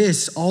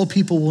this, all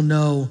people will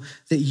know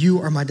that you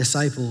are my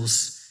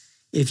disciples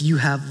if you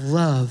have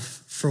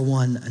love for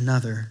one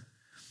another."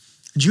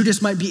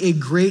 Judas might be a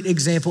great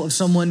example of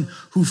someone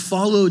who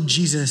followed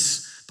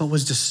Jesus but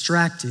was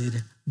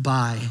distracted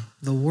by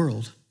the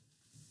world.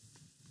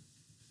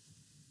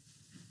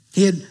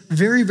 He had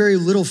very, very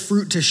little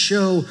fruit to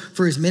show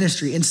for his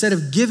ministry. Instead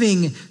of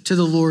giving to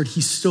the Lord,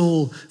 he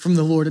stole from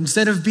the Lord.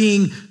 Instead of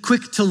being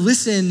quick to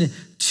listen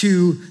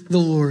to the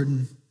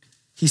Lord,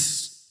 he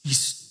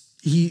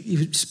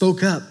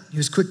spoke up. He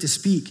was quick to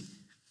speak.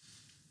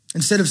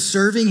 Instead of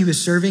serving, he was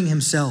serving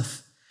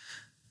himself.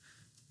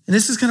 And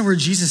this is kind of where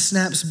Jesus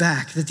snaps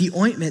back, that the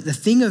ointment, the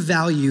thing of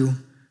value,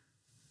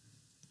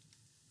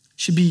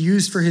 should be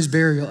used for his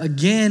burial.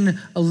 Again,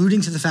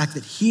 alluding to the fact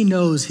that he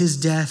knows his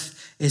death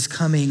is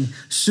coming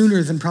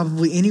sooner than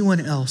probably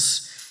anyone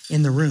else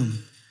in the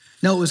room.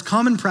 Now, it was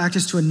common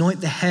practice to anoint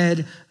the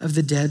head of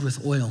the dead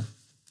with oil.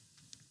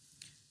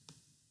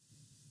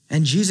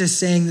 And Jesus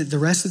saying that the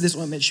rest of this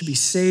ointment should be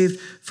saved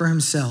for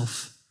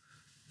himself.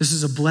 This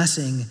is a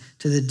blessing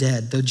to the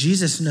dead, though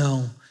Jesus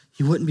knew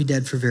he wouldn't be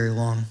dead for very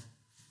long.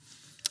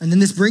 And then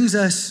this brings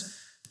us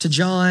to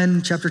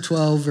John chapter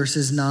 12,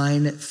 verses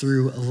 9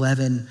 through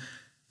 11.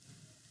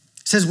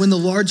 It says, "When the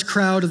large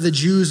crowd of the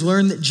Jews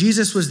learned that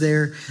Jesus was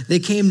there, they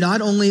came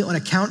not only on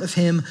account of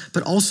him,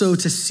 but also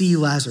to see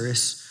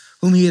Lazarus,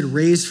 whom he had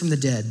raised from the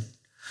dead.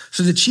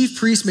 So the chief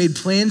priests made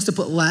plans to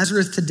put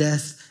Lazarus to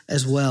death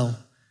as well,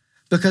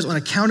 because on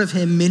account of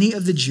him, many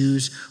of the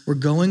Jews were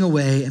going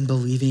away and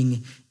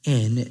believing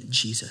in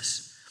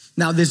Jesus."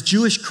 Now, this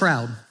Jewish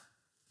crowd,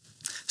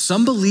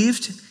 some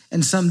believed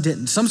and some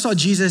didn't. Some saw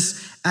Jesus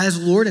as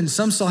Lord and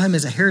some saw him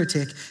as a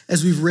heretic,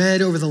 as we've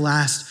read over the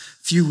last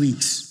few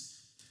weeks.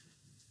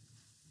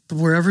 But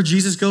wherever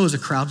Jesus goes, a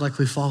crowd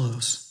likely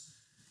follows.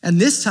 And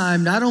this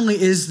time, not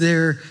only is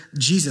there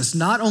Jesus,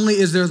 not only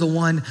is there the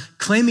one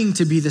claiming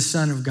to be the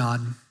Son of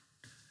God,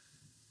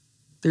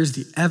 there's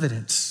the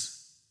evidence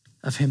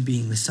of him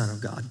being the Son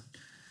of God.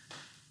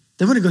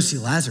 They want to go see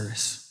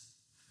Lazarus.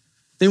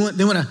 They want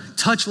to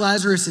touch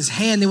Lazarus'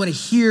 hand. They want to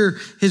hear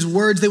his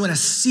words. They want to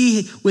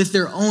see with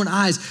their own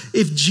eyes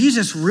if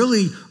Jesus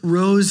really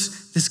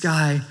rose this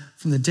guy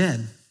from the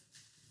dead.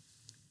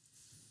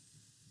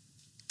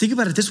 Think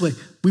about it this way.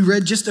 We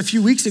read just a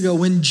few weeks ago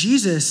when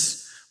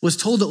Jesus was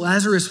told that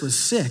Lazarus was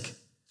sick.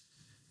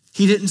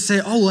 He didn't say,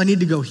 oh, well, I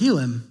need to go heal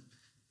him.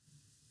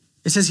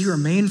 It says he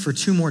remained for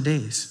 2 more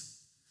days.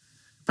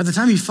 By the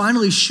time he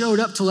finally showed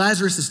up to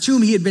Lazarus'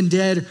 tomb, he had been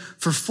dead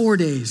for 4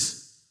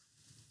 days.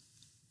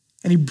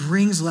 And he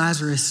brings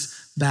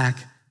Lazarus back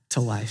to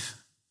life.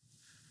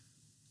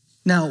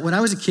 Now, when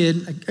I was a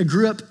kid, I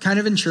grew up kind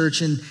of in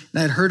church, and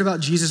I had heard about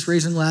Jesus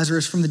raising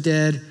Lazarus from the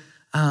dead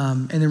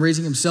and then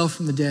raising himself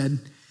from the dead.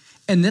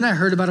 And then I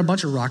heard about a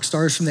bunch of rock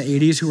stars from the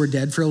 80s who were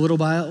dead for a little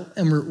while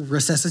and were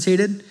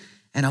resuscitated.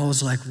 And I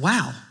was like,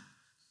 wow,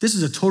 this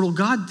is a total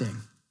God thing.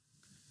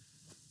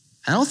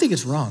 I don't think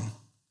it's wrong.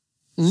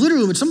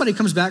 Literally, when somebody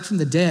comes back from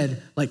the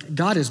dead, like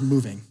God is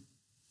moving.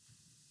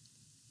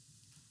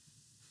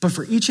 But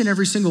for each and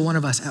every single one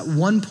of us, at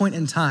one point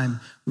in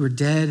time, we were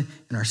dead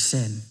in our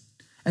sin.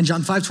 And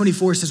John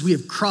 5:24 says we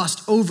have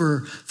crossed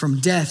over from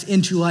death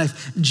into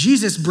life.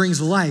 Jesus brings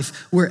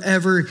life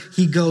wherever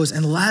he goes.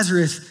 And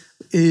Lazarus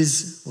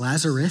is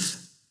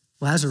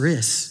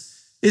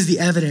the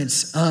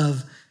evidence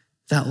of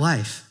that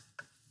life.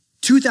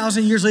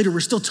 2,000 years later, we're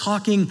still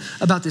talking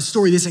about this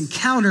story, this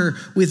encounter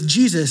with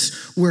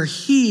Jesus where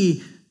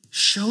he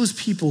shows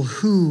people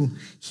who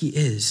he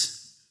is.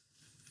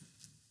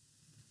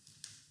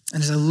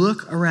 And as I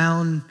look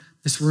around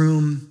this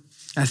room,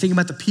 and I think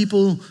about the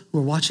people who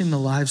are watching the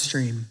live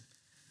stream,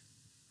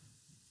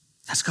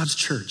 that's God's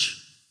church.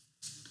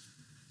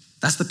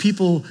 That's the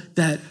people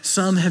that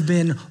some have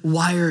been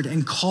wired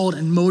and called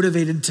and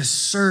motivated to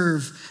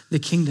serve the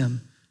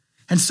kingdom.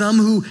 And some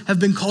who have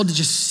been called to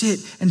just sit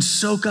and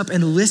soak up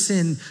and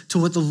listen to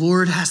what the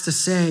Lord has to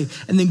say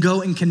and then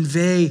go and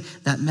convey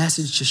that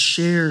message, to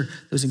share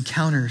those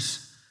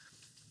encounters.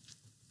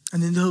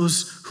 And then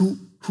those who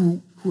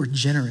are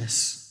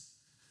generous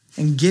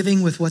and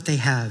giving with what they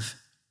have.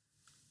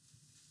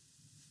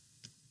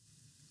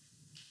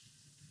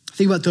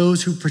 Think about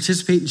those who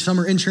participate in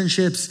summer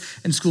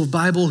internships and School of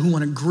Bible, who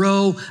want to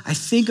grow. I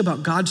think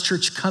about God's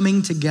church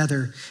coming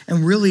together,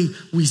 and really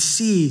we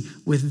see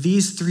with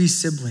these 3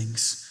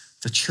 siblings,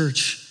 the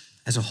church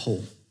as a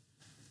whole.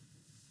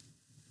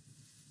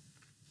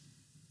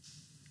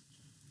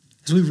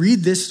 As we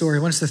read this story,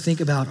 I want us to think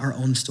about our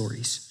own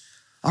stories,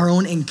 our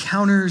own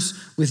encounters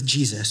with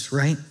Jesus,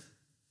 right?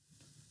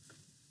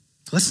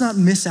 Let's not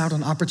miss out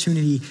on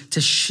opportunity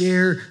to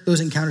share those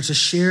encounters, to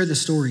share the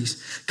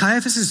stories.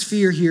 Caiaphas'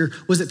 fear here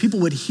was that people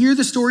would hear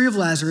the story of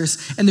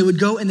Lazarus and they would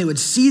go and they would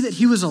see that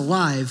he was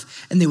alive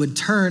and they would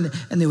turn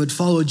and they would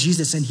follow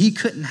Jesus, and he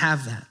couldn't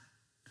have that.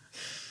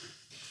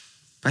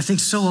 But I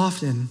think so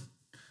often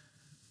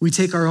we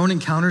take our own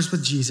encounters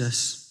with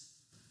Jesus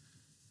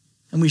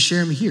and we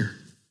share them here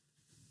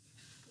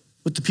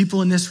with the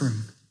people in this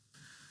room.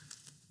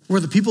 We're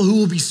the people who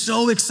will be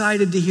so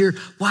excited to hear,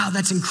 wow,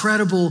 that's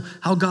incredible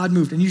how God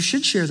moved. And you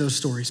should share those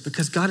stories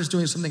because God is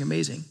doing something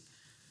amazing.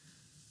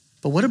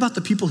 But what about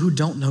the people who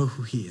don't know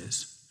who he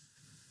is?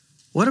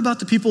 What about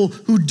the people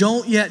who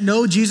don't yet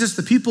know Jesus,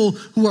 the people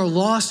who are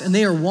lost and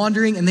they are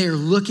wandering and they are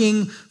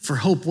looking for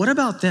hope? What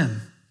about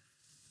them?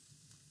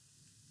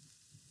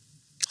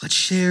 Let's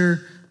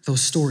share those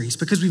stories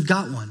because we've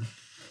got one.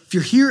 If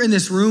you're here in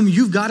this room,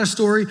 you've got a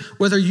story,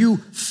 whether you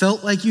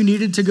felt like you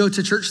needed to go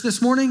to church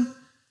this morning,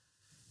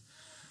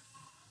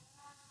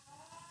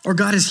 or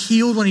God has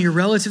healed one of your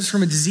relatives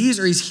from a disease,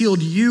 or he's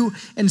healed you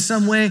in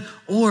some way,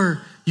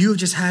 or you have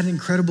just had an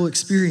incredible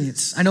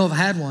experience. I know I've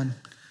had one.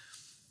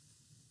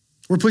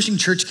 We're pushing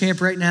church camp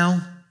right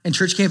now, and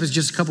church camp is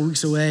just a couple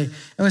weeks away.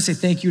 I want to say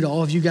thank you to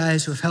all of you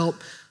guys who have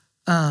helped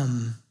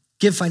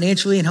give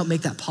financially and help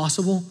make that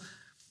possible.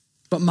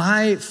 But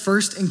my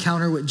first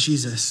encounter with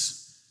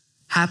Jesus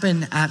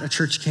happened at a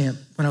church camp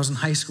when I was in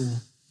high school.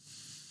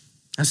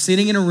 I was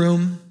sitting in a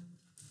room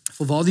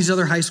full of all these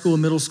other high school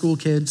and middle school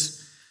kids.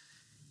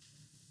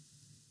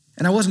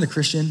 And I wasn't a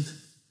Christian.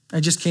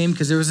 I just came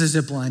because there was a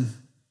zip line.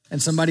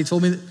 And somebody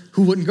told me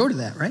who wouldn't go to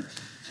that, right?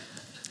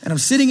 And I'm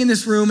sitting in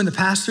this room and the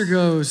pastor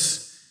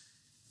goes,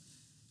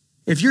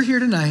 if you're here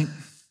tonight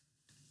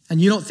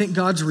and you don't think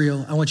God's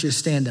real, I want you to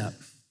stand up.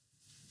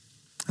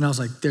 And I was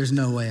like, there's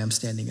no way I'm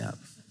standing up.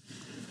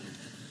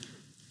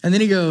 And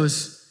then he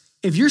goes,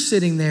 if you're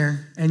sitting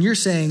there and you're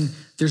saying,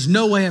 there's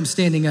no way I'm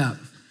standing up,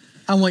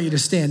 I want you to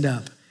stand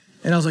up.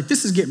 And I was like,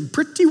 this is getting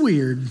pretty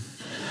weird.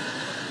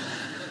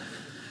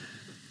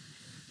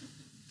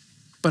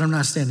 But I'm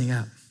not standing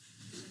up.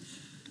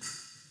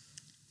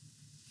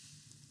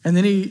 And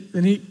then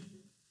he,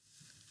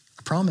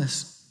 I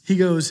promise, he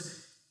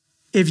goes,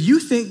 if you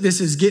think this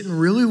is getting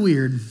really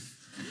weird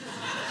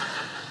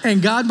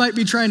and God might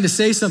be trying to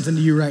say something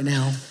to you right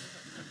now,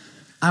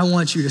 I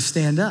want you to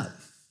stand up.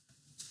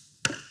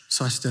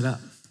 So I stood up.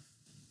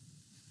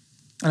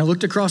 And I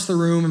looked across the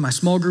room, and my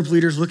small group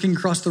leader's looking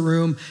across the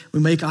room. We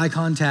make eye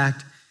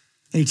contact,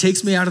 and he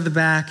takes me out of the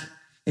back.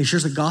 And he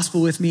shares the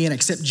gospel with me and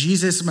accept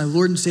Jesus as my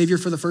Lord and Savior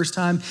for the first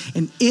time.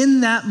 And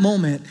in that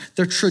moment,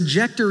 the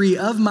trajectory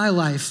of my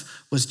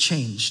life was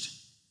changed.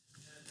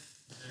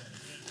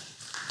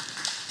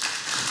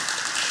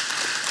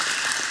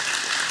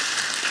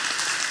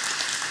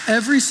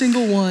 Every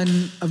single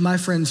one of my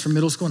friends from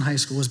middle school and high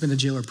school has been to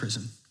jail or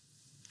prison.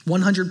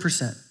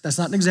 100%. That's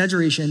not an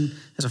exaggeration.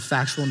 That's a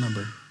factual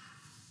number.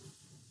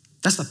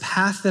 That's the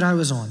path that I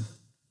was on.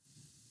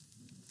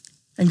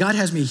 And God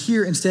has me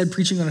here instead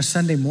preaching on a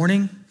Sunday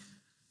morning.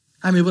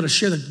 I'm able to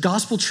share the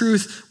gospel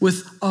truth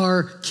with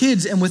our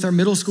kids and with our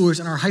middle schoolers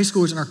and our high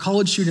schoolers and our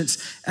college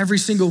students every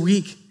single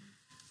week.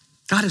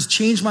 God has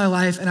changed my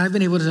life, and I've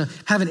been able to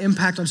have an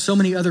impact on so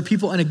many other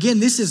people. And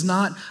again, this is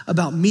not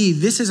about me.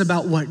 This is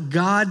about what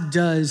God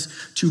does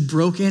to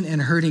broken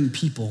and hurting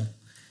people.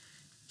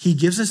 He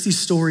gives us these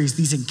stories,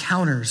 these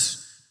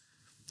encounters,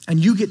 and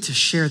you get to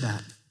share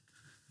that.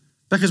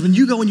 Because when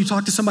you go and you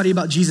talk to somebody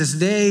about Jesus,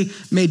 they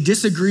may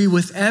disagree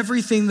with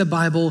everything the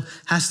Bible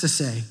has to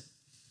say.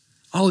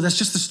 Oh, that's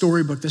just a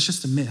storybook. That's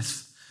just a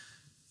myth.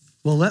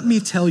 Well, let me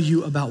tell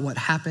you about what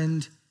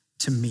happened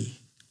to me.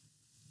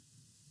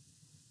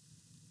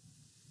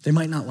 They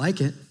might not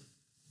like it,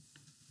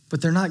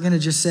 but they're not going to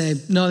just say,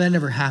 no, that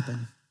never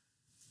happened.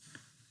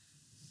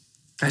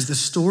 Guys, the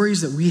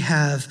stories that we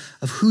have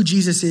of who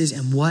Jesus is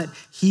and what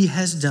he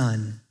has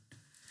done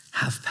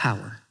have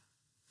power.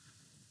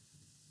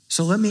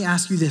 So let me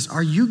ask you this.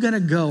 Are you going to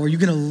go? Are you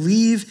going to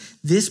leave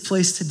this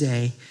place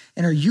today?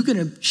 And are you going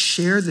to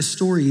share the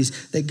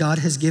stories that God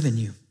has given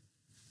you?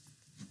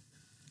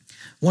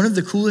 One of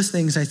the coolest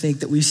things I think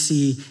that we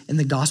see in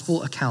the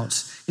gospel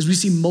accounts is we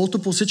see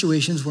multiple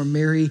situations where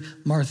Mary,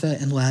 Martha,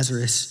 and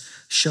Lazarus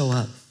show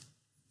up.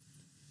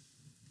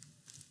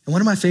 And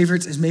one of my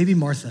favorites is maybe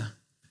Martha.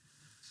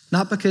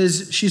 Not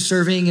because she's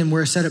serving and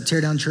we're a set up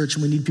tear down church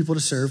and we need people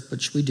to serve,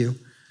 which we do.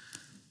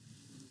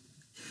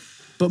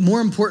 But more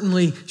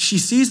importantly, she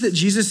sees that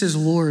Jesus is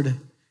Lord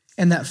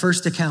in that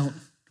first account,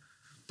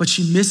 but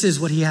she misses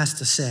what he has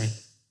to say.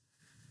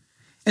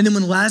 And then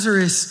when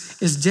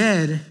Lazarus is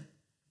dead,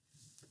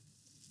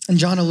 in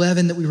John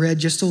 11 that we read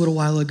just a little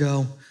while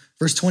ago,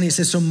 verse 20, it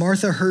says, so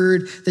Martha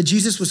heard that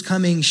Jesus was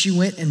coming. She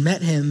went and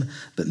met him,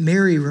 but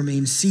Mary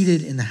remained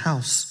seated in the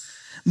house.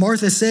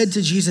 Martha said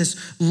to Jesus,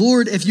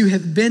 Lord, if you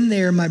had been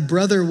there, my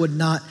brother would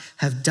not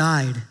have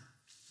died.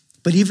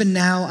 But even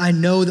now I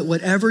know that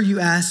whatever you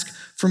ask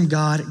from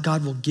God,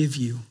 God will give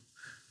you.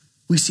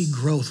 We see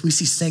growth. We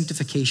see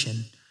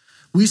sanctification.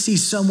 We see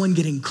someone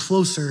getting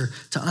closer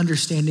to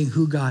understanding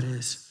who God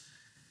is.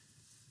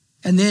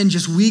 And then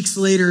just weeks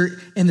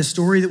later in the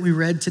story that we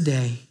read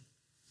today,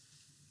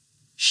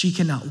 she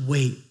cannot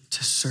wait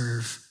to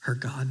serve her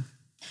God.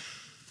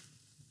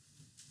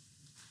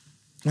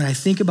 When I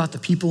think about the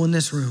people in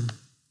this room,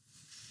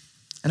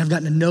 and I've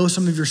gotten to know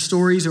some of your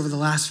stories over the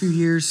last few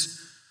years,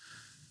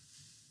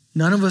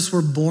 none of us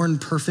were born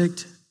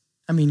perfect.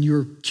 I mean, you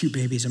were cute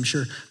babies, I'm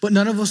sure, but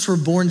none of us were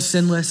born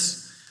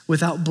sinless,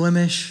 without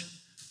blemish.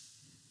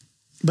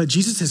 But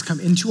Jesus has come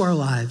into our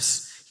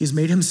lives. He's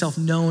made himself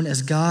known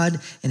as God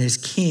and as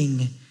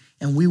King,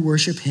 and we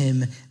worship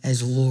him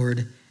as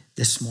Lord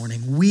this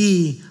morning.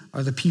 We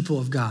are the people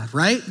of God,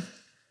 right?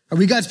 Are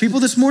we God's people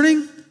this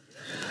morning?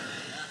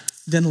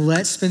 Then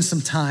let's spend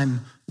some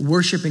time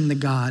worshiping the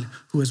God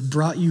who has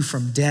brought you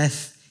from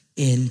death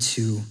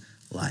into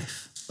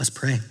life. Let's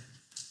pray.